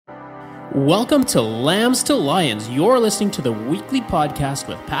Welcome to Lambs to Lions. You're listening to the weekly podcast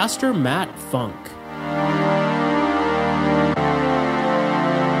with Pastor Matt Funk.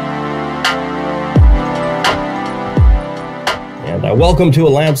 And welcome to a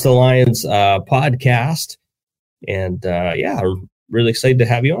Lambs to Lions podcast. And I'm really excited to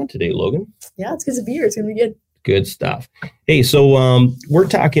have you on today, Logan. Yeah, it's good to be here. It's going to be good. Good stuff. Hey, so we're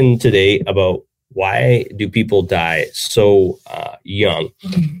talking today about why do people die so young?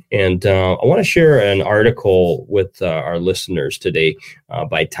 Mm-hmm. And I want to share an article with our listeners today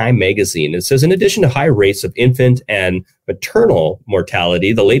by Time Magazine. It says, in addition to high rates of infant and maternal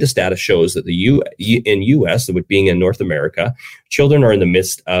mortality, the latest data shows that in U.S., with being in North America, children are in the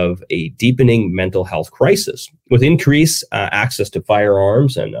midst of a deepening mental health crisis. With increased access to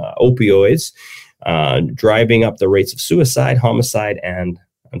firearms and opioids, driving up the rates of suicide, homicide, and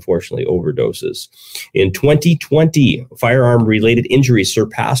unfortunately, overdoses. In 2020, firearm-related injuries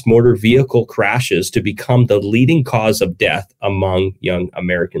surpassed motor vehicle crashes to become the leading cause of death among young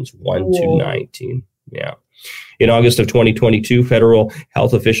Americans 1 to 19. Yeah. In August of 2022, federal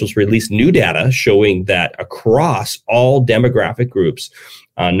health officials released new data showing that across all demographic groups,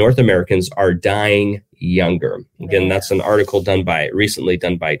 North Americans are dying younger. Again, that's an article recently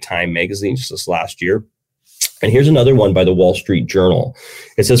done by Time Magazine just this last year. And here's another one by the Wall Street Journal.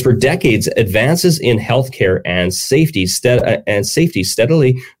 It says, for decades, advances in healthcare and safety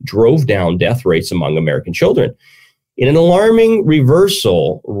steadily drove down death rates among American children. In an alarming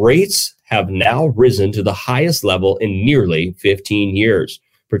reversal, rates have now risen to the highest level in nearly 15 years,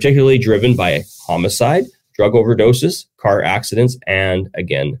 particularly driven by homicide, drug overdoses, car accidents, and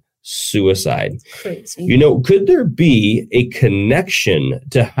again, suicide. Crazy. You know, could there be a connection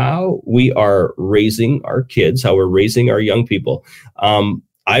to how we are raising our kids, how we're raising our young people?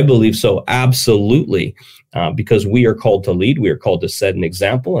 I believe so, absolutely, because we are called to lead. We are called to set an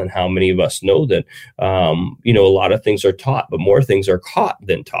example. And how many of us know that, a lot of things are taught, but more things are caught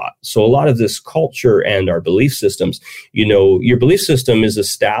than taught. So a lot of this culture and our belief systems, your belief system is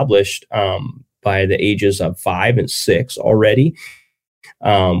established by the ages of 5 and 6 already.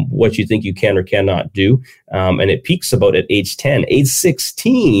 What you think you can or cannot do. And it peaks about at age 10. Age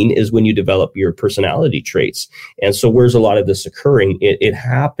 16 is when you develop your personality traits. And so where's a lot of this occurring? It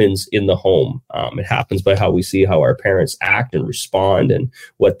happens in the home. It happens by how we see how our parents act and respond and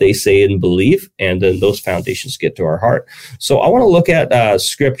what they say and believe. And then those foundations get to our heart. So I want to look at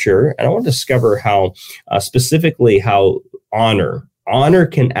scripture, and I want to discover how specifically how honor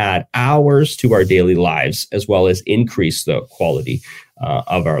can add hours to our daily lives, as well as increase the quality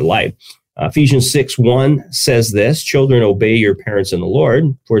of our life. Ephesians 6:1 says this: children, obey your parents in the Lord,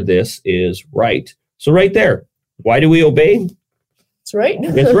 for this is right. So right there, why do we obey? That's right.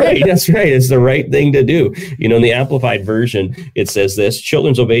 That's right. That's right. It's the right thing to do. In the Amplified Version, it says this: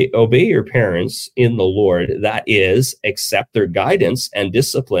 children, obey your parents in the Lord. That is, accept their guidance and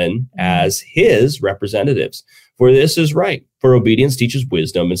discipline as his representatives. For this is right. For obedience teaches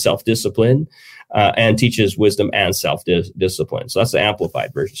wisdom and self-discipline, and teaches wisdom and self-discipline. So that's the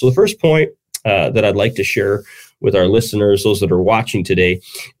Amplified Version. So the first point that I'd like to share with our listeners, those that are watching today,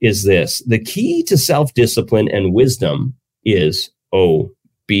 is this: the key to self-discipline and wisdom is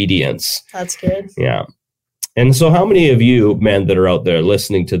obedience. That's good. Yeah. And so how many of you men that are out there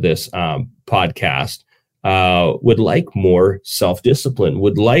listening to this podcast would like more self-discipline,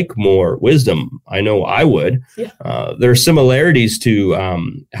 would like more wisdom? I know I would. Yeah. There are similarities to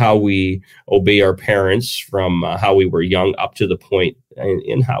how we obey our parents from how we were young up to the point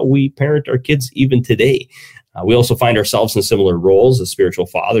in how we parent our kids even today. We also find ourselves in similar roles as spiritual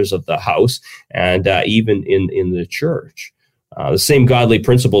fathers of the house and even in the church. The same godly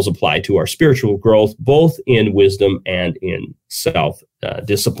principles apply to our spiritual growth, both in wisdom and in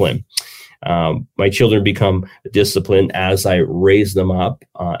self-discipline. My children become disciplined as I raise them up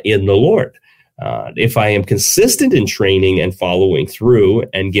in the Lord. If I am consistent in training and following through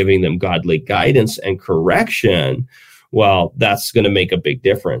and giving them godly guidance and correction, well, that's going to make a big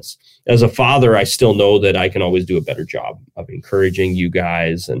difference. As a father, I still know that I can always do a better job of encouraging you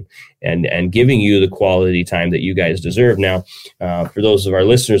guys and giving you the quality time that you guys deserve. Now, for those of our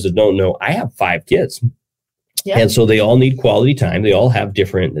listeners that don't know, I have 5 kids. Yeah. And so they all need quality time. They all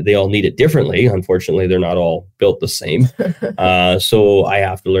need it differently. Unfortunately, they're not all built the same. So I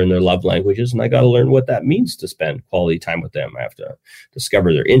have to learn their love languages, and I got to learn what that means to spend quality time with them. I have to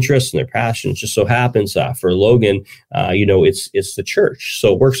discover their interests and their passions. Just so happens for Logan, it's the church.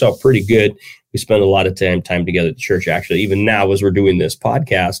 So it works out pretty good. We spend a lot of time together at the church. Actually, even now, as we're doing this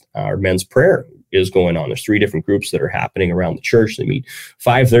podcast, our men's prayer is going on. There's 3 different groups that are happening around the church. They meet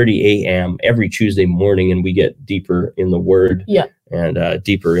 5:30 a.m. every Tuesday morning, and we get deeper in the Word and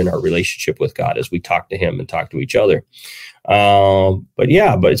deeper in our relationship with God as we talk to him and talk to each other. But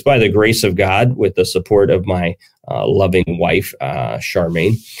it's by the grace of God, with the support of my loving wife,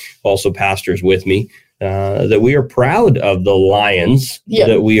 Charmaine, also pastors with me, that we are proud of the lions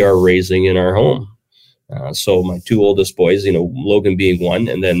that we are raising in our home. So my two oldest boys, Logan being one,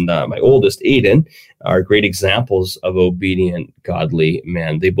 and then my oldest, Aiden, are great examples of obedient, godly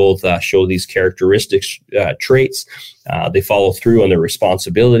men. They both show these characteristics, traits. They follow through on their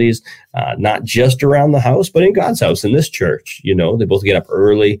responsibilities, not just around the house, but in God's house, in this church. They both get up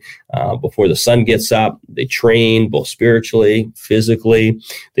early before the sun gets up. They train both spiritually, physically.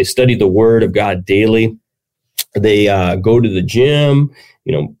 They study the Word of God daily. They go to the gym.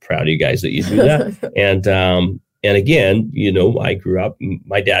 Proud of you guys that you do that. And again, I grew up,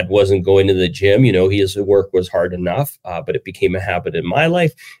 my dad wasn't going to the gym. His work was hard enough, but it became a habit in my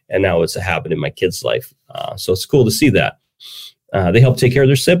life. And now it's a habit in my kids' life. So it's cool to see that. They help take care of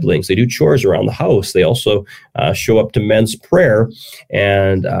their siblings. They do chores around the house. They also show up to men's prayer.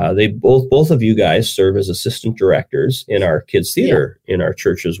 And they both of you guys serve as assistant directors in our kids' theater in our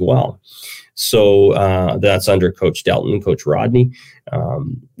church as well. So that's under Coach Delton and Coach Rodney.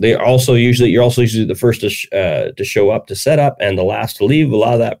 You're also usually the first to show up to set up and the last to leave. A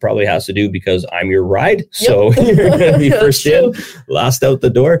lot of that probably has to do because I'm your ride. So you're going to be first in, last out the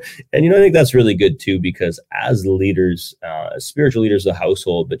door. And, I think that's really good too, because as leaders, spiritual leaders of the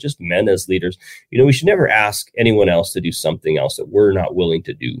household, but just men as leaders, we should never ask anyone else to do something else that we're not willing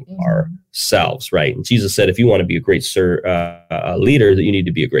to do ourselves. Right. And Jesus said, if you want to be a great leader, that you need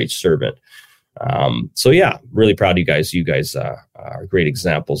to be a great servant. Really proud of you guys. You guys are great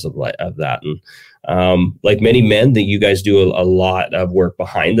examples of that. And like many men, that you guys do a lot of work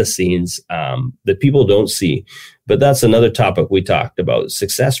behind the scenes that people don't see. But that's another topic we talked about.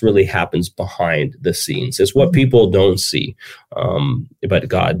 Success really happens behind the scenes. It's what people don't see, but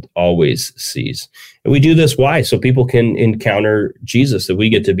God always sees. And we do this why? So people can encounter Jesus, that we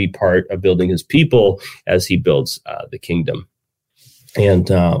get to be part of building his people as he builds the kingdom. And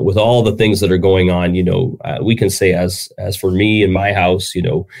with all the things that are going on, we can say, as for me in my house,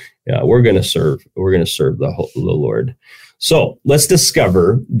 we're going to serve the Lord. So let's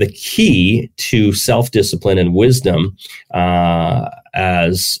discover the key to self-discipline and wisdom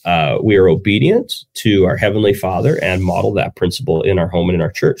as we are obedient to our Heavenly Father and model that principle in our home and in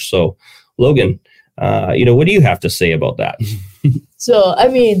our church. So, Logan, what do you have to say about that? So,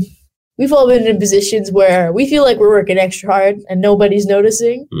 we've all been in positions where we feel like we're working extra hard and nobody's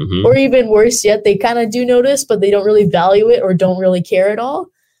noticing, or even worse yet, they kind of do notice, but they don't really value it or don't really care at all.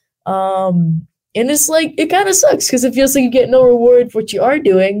 And it's like, it kind of sucks because it feels like you get no reward for what you are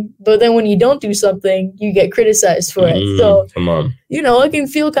doing, but then when you don't do something, you get criticized for it. So, come on. It can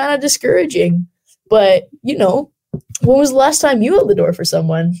feel kind of discouraging, but, when was the last time you held the door for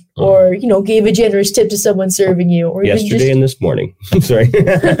someone or, gave a generous tip to someone serving you? Or yesterday and this morning. I'm sorry.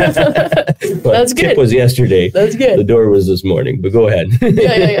 That's good. Tip was yesterday. That's good. The door was this morning, but go ahead.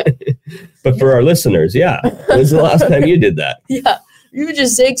 Yeah. But for our listeners, when's the last time you did that? Yeah. You were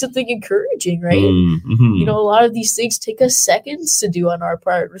just saying something encouraging, right? A lot of these things take us seconds to do on our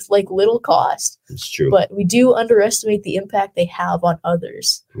part with little cost. It's true. But we do underestimate the impact they have on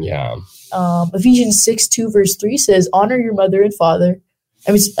others. Yeah. Ephesians 6:2 verse 3 says, honor your mother and father.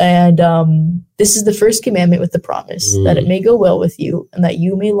 This is the first commandment with the promise that it may go well with you and that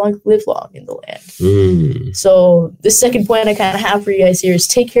you may live long in the land. So the second point I kind of have for you guys here is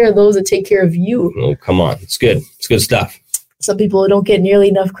take care of those that take care of you. Oh, come on. It's good. It's good stuff. Some people don't get nearly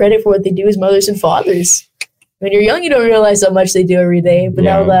enough credit for what they do as mothers and fathers. When you're young, you don't realize how much they do every day. But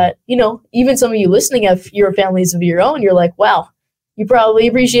now that, even some of you listening have your families of your own, you're like, wow, you probably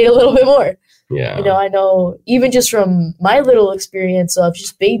appreciate a little bit more. Yeah. I know even just from my little experience of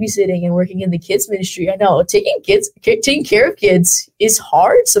just babysitting and working in the kids ministry, I know taking care of kids is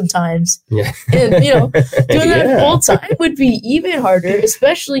hard sometimes. Yeah. And, doing that full time would be even harder,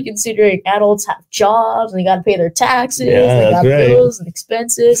 especially considering adults have jobs and they got to pay their taxes. They got bills and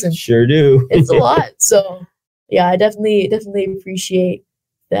expenses. And sure do. It's a lot. So yeah, I definitely appreciate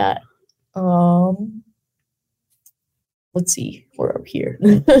that. Let's see, we're up here.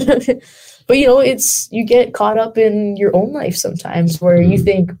 But you get caught up in your own life sometimes where you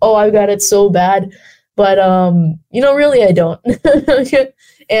think, oh, I've got it so bad, but really I don't.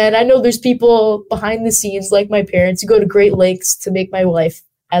 And I know there's people behind the scenes like my parents who go to great lengths to make my life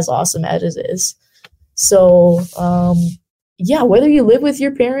as awesome as it is. So whether you live with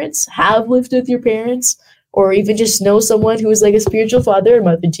your parents, have lived with your parents, or even just know someone who is like a spiritual father or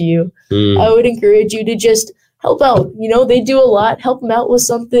mother to you, I would encourage you to just help out. They do a lot. Help them out with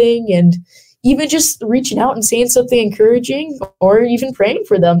something. And, even just reaching out and saying something encouraging or even praying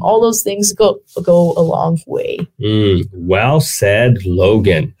for them. All those things go a long way. Well said,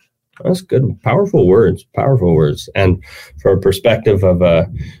 Logan. That's good. Powerful words. And from a perspective of a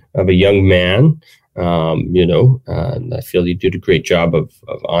young man, and I feel you did a great job of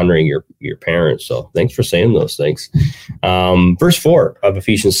honoring your parents. So thanks for saying those things. Verse 4 of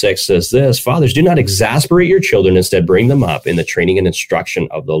Ephesians 6 says this: Fathers, do not exasperate your children. Instead, bring them up in the training and instruction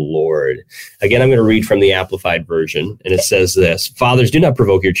of the Lord. Again, I'm going to read from the Amplified Version, and it says this: Fathers, do not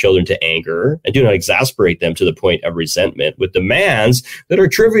provoke your children to anger, and do not exasperate them to the point of resentment with demands that are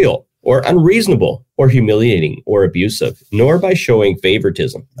trivial or unreasonable, or humiliating, or abusive, nor by showing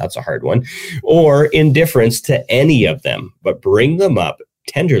favoritism, that's a hard one, or indifference to any of them, but bring them up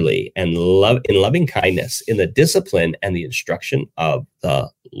tenderly and in loving kindness, in the discipline and the instruction of the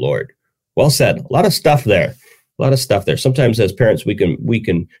Lord. Well said. A lot of stuff there. Sometimes as parents, we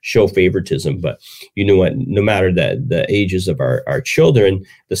can show favoritism, but you know what? No matter the ages of our children,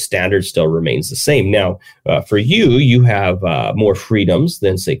 the standard still remains the same. Now, for you have more freedoms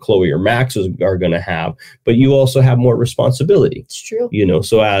than, say, Chloe or Max are going to have, but you also have more responsibility. It's true.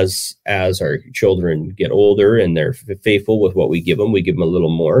 So as our children get older and they're faithful with what we give them a little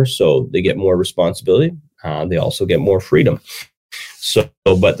more, so they get more responsibility. They also get more freedom. So,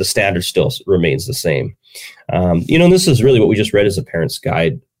 but the standard still remains the same. And this is really what we just read as a parent's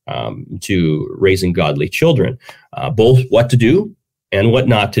guide to raising godly children, both what to do and what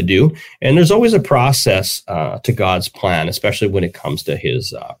not to do. And there's always a process to God's plan, especially when it comes to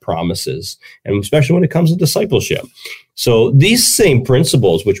his promises, and especially when it comes to discipleship. So these same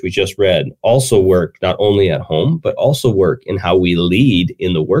principles, which we just read, also work not only at home, but also work in how we lead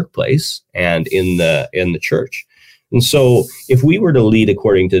in the workplace and in the church. And so if we were to lead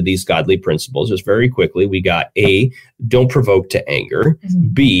according to these godly principles, just very quickly, we got A, don't provoke to anger. Mm-hmm.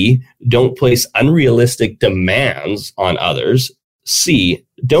 B, don't place unrealistic demands on others. C,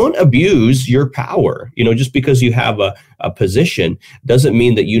 don't abuse your power. Just because you have a position doesn't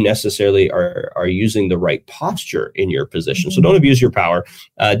mean that you necessarily are using the right posture in your position. Mm-hmm. So don't abuse your power.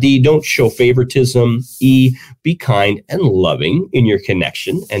 D, don't show favoritism. E, be kind and loving in your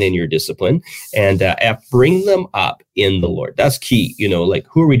connection and in your discipline. And F, bring them up in the Lord. That's key.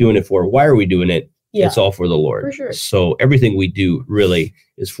 Who are we doing it for? Why are we doing it? Yeah, it's all for the Lord. For sure. So everything we do really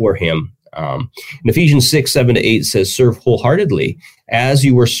is for him. In Ephesians 6:7-8 says, serve wholeheartedly as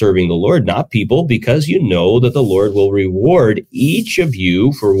you are serving the Lord, not people, because you know that the Lord will reward each of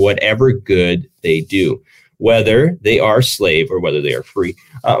you for whatever good they do, whether they are slave or whether they are free.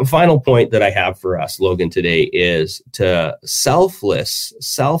 Final point that I have for us, Logan, today is to selflessly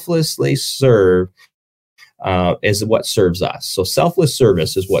serve is what serves us. So selfless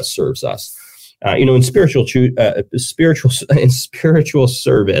service is what serves us. In spiritual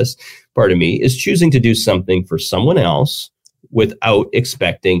service, is choosing to do something for someone else without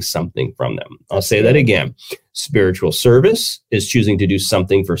expecting something from them. I'll say that again. Spiritual service is choosing to do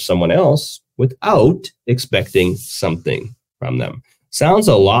something for someone else without expecting something from them. Sounds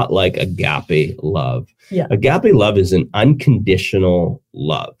a lot like agape love. Yeah. Agape love is an unconditional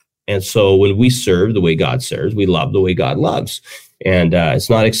love. And so when we serve the way God serves, we love the way God loves. And it's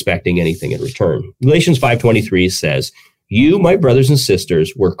not expecting anything in return. Galatians 5:23 says, you, my brothers and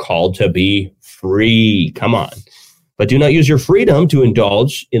sisters, were called to be free. Come on. But do not use your freedom to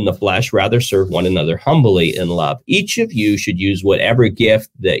indulge in the flesh. Rather, serve one another humbly in love. Each of you should use whatever gift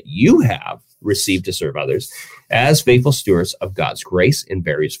that you have received to serve others as faithful stewards of God's grace in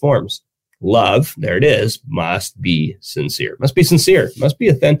various forms. Love, there it is, must be sincere. Must be sincere. Must be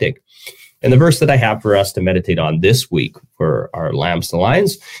authentic. And the verse that I have for us to meditate on this week for our Lambs to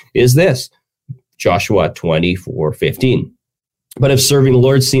Lions is this, Joshua 24:15. But if serving the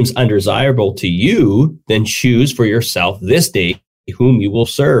Lord seems undesirable to you, then choose for yourself this day whom you will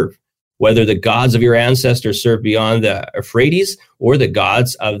serve, whether the gods of your ancestors served beyond the Euphrates or the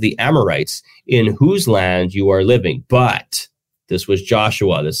gods of the Amorites in whose land you are living. But this was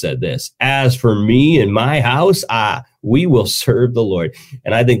Joshua that said this, as for me and my house, we will serve the Lord.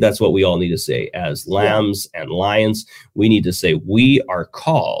 And I think that's what we all need to say as lambs and lions. We need to say we are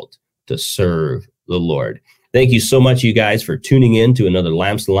called to serve the Lord. Thank you so much, you guys, for tuning in to another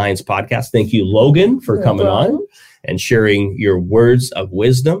Lambs to Lions podcast. Thank you, Logan, for coming on and sharing your words of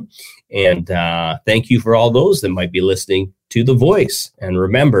wisdom. And thank you for all those that might be listening to The Voice. And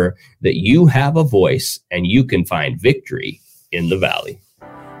remember that you have a voice and you can find victory in the valley.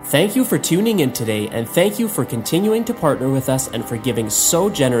 Thank you for tuning in today, and thank you for continuing to partner with us and for giving so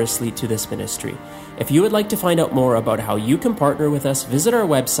generously to this ministry. If you would like to find out more about how you can partner with us, visit our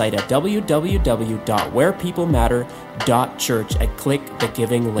website at www.wherepeoplematter.church and click the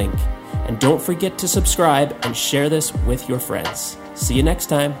giving link. And don't forget to subscribe and share this with your friends. See you next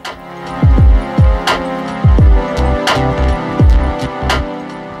time.